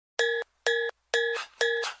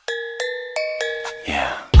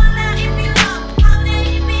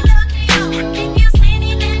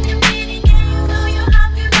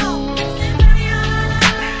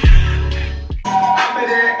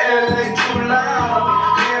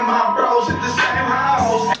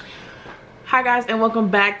Hi guys, and welcome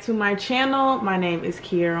back to my channel. My name is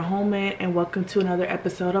Kiaira Holman and welcome to another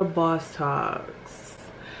episode of Boss Talks.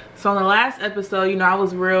 So in the last episode, I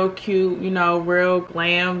was real cute, real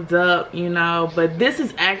glammed up, but this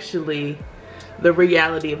is actually the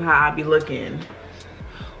reality of how I be looking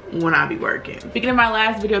when I be working. Speaking of my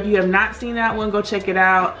last video, if you have not seen that one, go check it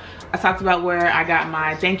out. I talked about where I got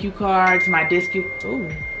my thank you cards, my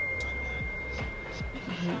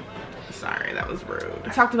sorry, that was rude. I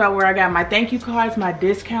talked about where I got my thank you cards, my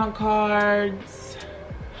discount cards,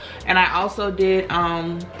 and I also did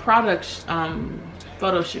product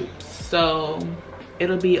photo shoots. So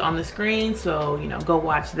it'll be on the screen, so go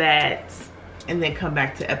watch that and then come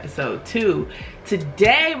back to episode 2.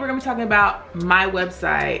 Today we're gonna be talking about my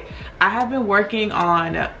website. I have been working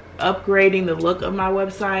on upgrading the look of my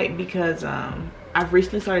website because I've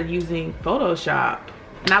recently started using Photoshop.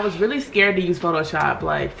 And I was really scared to use Photoshop.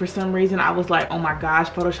 Like, for some reason, I was like, oh my gosh,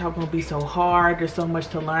 Photoshop gonna be so hard. There's so much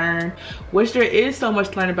to learn. Which there is so much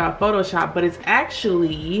to learn about Photoshop, but it's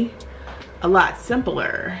actually a lot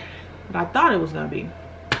simpler than I thought it was gonna be.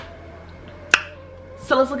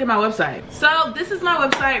 So let's look at my website. So this is my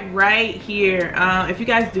website right here. If you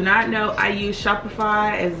guys do not know, I use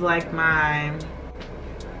Shopify as like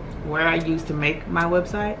where I use to make my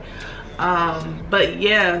website. But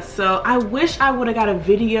yeah, so I wish I would have got a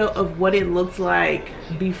video of what it looks like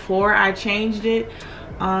before I changed it.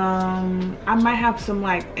 I might have some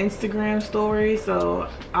like Instagram stories, so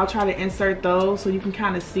I'll try to insert those so you can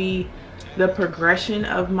kind of see the progression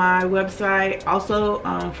of my website. Also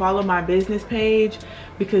follow my business page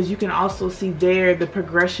because you can also see there the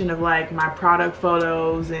progression of like my product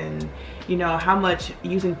photos and how much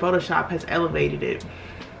using Photoshop has elevated it.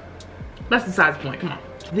 That's besides the point. Come on.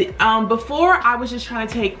 Before I was just trying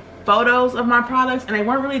to take photos of my products and they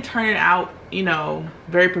weren't really turning out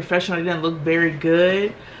very professional. They didn't look very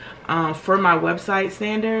good for my website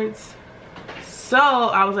standards. So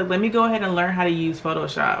I was like, let me go ahead and learn how to use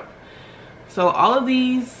Photoshop. So all of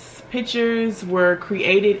these pictures were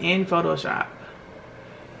created in Photoshop.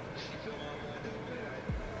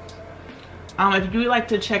 If you would like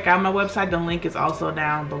to check out my website, the link is also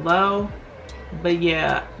down below. But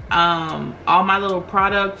yeah, all my little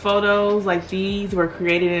product photos like these were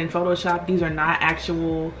created in Photoshop. These are not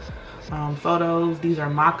actual photos. These are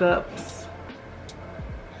mock-ups.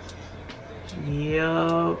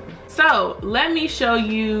 Yep. So let me show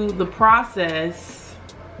you the process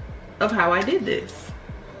of how I did this.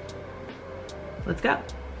 Let's go.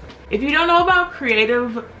 If you don't know about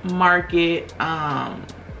Creative Market,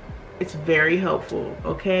 it's very helpful,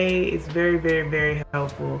 okay? It's very, very, very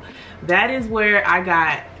helpful. That is where I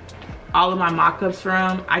got all of my mock-ups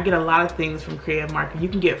from. I get a lot of things from Creative Market. You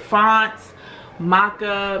can get fonts,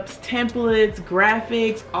 mock-ups, templates,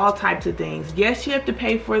 graphics, all types of things. Yes, you have to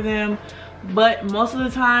pay for them, but most of the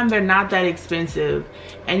time they're not that expensive.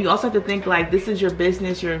 And you also have to think like, this is your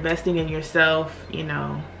business, you're investing in yourself,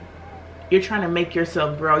 you're trying to make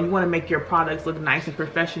yourself grow. You want to make your products look nice and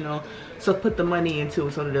professional, so put the money into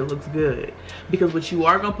it so that it looks good. Because what you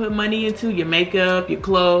are gonna put money into, your makeup, your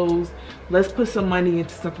clothes, let's put some money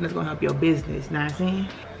into something that's gonna help your business. You know what I'm saying?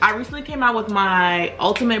 I recently came out with my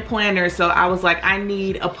ultimate planner, so I was like, I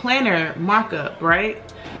need a planner mock-up, right?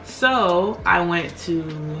 So I went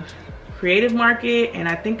to Creative Market and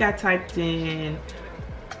I think I typed in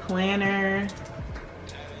planner,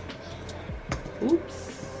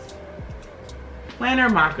 planner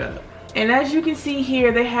mock-up. And as you can see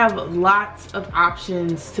here, they have lots of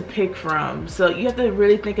options to pick from. So you have to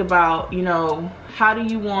really think about, how do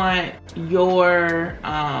you want your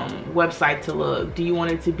website to look? Do you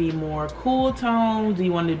want it to be more cool tones? Do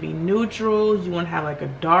you want it to be neutral? Do you want to have like a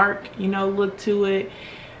dark, look to it?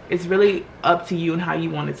 It's really up to you and how you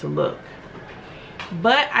want it to look.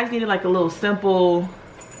 But I just needed like a little simple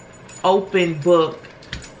open book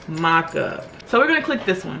mock-up. So we're gonna click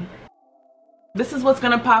this one. This is what's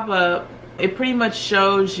gonna pop up. It pretty much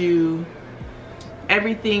shows you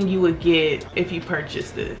everything you would get if you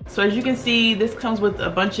purchased it. So as you can see, this comes with a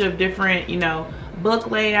bunch of different, book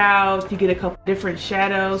layouts. You get a couple different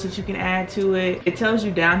shadows that you can add to it. It tells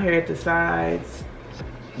you down here at the sides,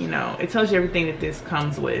 it tells you everything that this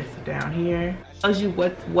comes with down here. It tells you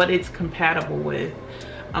what it's compatible with.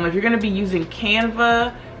 If you're gonna be using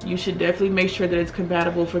Canva, you should definitely make sure that it's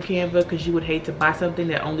compatible for Canva because you would hate to buy something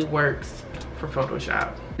that only works for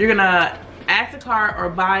Photoshop. You're gonna add to cart or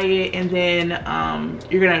buy it, and then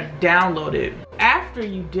you're gonna download it. After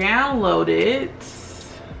you download it,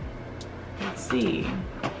 let's see,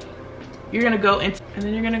 you're gonna go into, and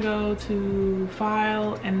then you're gonna go to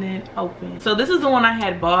file and then open. So this is the one I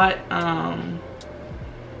had bought,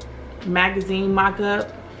 magazine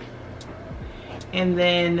mock-up. and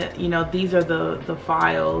then, you know, these are the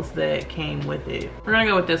files that came with it. We're gonna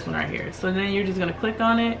go with this one right here. So then you're just gonna click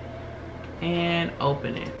on it and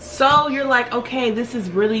open it. So you're like, okay, this is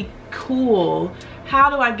really cool. How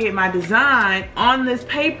do I get my design on this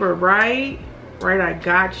paper, right? Right, I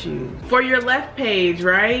got you. For your left page,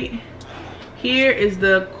 right? Here is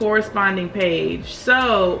the corresponding page.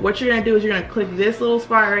 So what you're gonna do is you're gonna click this little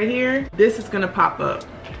spot right here. This is gonna pop up.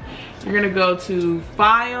 You're gonna go to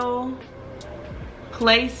File,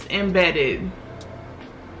 Place Embedded.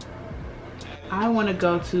 I wanna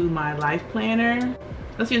go to my life planner.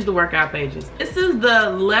 Let's use the workout pages. This is the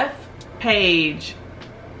left page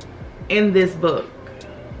in this book.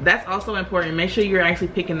 That's also important. Make sure you're actually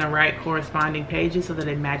picking the right corresponding pages so that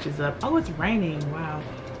it matches up. Oh, it's raining, wow.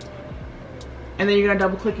 And then you're gonna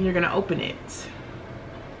double click and you're gonna open it.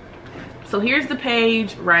 So here's the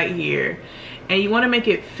page right here. And you wanna make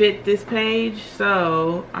it fit this page.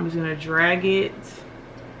 So I'm just gonna drag it,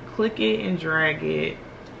 click it and drag it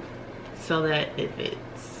so that it fits.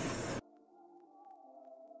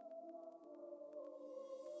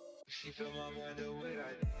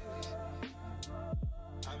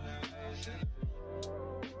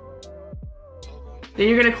 Then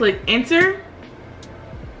you're gonna click enter.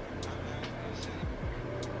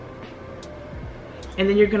 And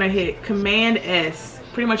then you're gonna hit Command S.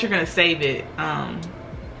 Pretty much you're gonna save it.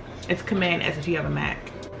 It's Command S if you have a Mac.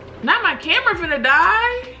 Not my camera finna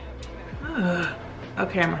die. Ugh.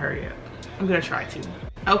 Okay, I'm gonna hurry up. I'm gonna try to.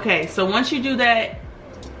 Okay, so once you do that,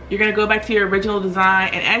 you're gonna go back to your original design,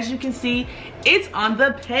 and as you can see, it's on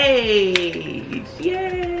the page.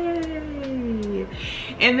 Yay!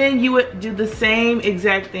 And then you would do the same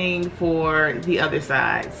exact thing for the other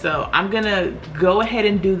side. So I'm gonna go ahead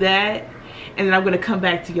and do that, and then I'm gonna come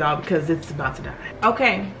back to y'all because it's about to die.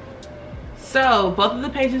 Okay, so both of the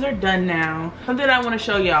pages are done now. Something I wanna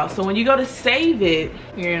show y'all. So when you go to save it,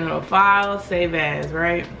 you're gonna go File, Save As,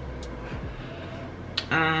 right?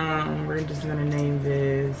 We're just gonna name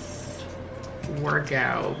this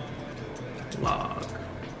Workout Log.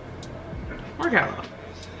 Workout Log.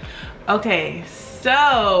 Okay,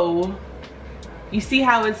 so you see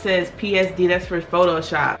how it says PSD, that's for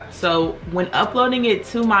Photoshop. So when uploading it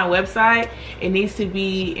to my website, it needs to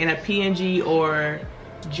be in a PNG or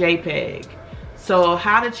JPEG. So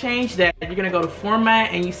how to change that, you're gonna go to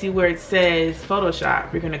Format and you see where it says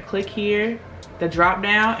Photoshop. You're gonna click here, the drop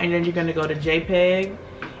down, and then you're gonna go to JPEG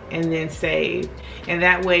and then save. And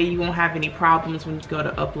that way you won't have any problems when you go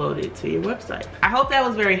to upload it to your website. I hope that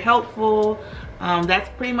was very helpful. That's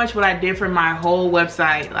pretty much what I did for my whole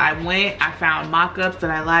website. I found mockups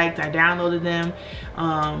that I liked, I downloaded them.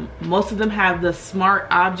 Most of them have the smart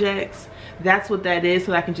objects. That's what that is,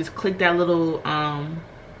 so I can just click that little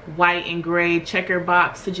white and gray checker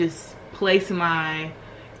box to just place my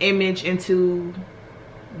image into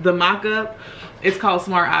the mockup. It's called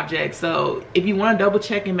smart objects. So if you want to double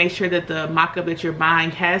check and make sure that the mockup that you're buying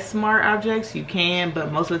has smart objects, you can,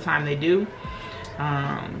 but most of the time they do.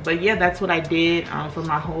 But yeah, that's what I did for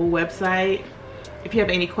my whole website. If you have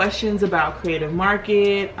any questions about Creative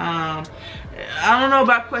Market, I don't know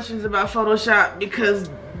about questions about Photoshop because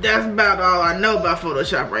that's about all I know about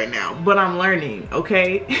Photoshop right now, but I'm learning,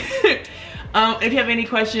 okay? If you have any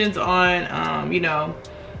questions on, you know,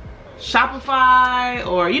 Shopify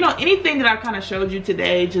or, you know, anything that I've kind of showed you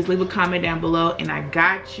today, just leave a comment down below and I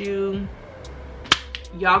got you.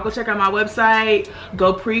 Y'all go check out my website.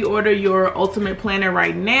 Go pre-order your Ultimate Planner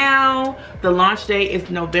right now. The launch date is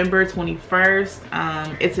November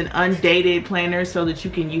 21st. It's an undated planner so that you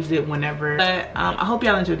can use it whenever. But I hope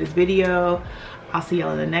y'all enjoyed this video. I'll see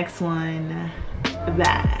y'all in the next one.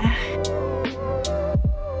 Bye.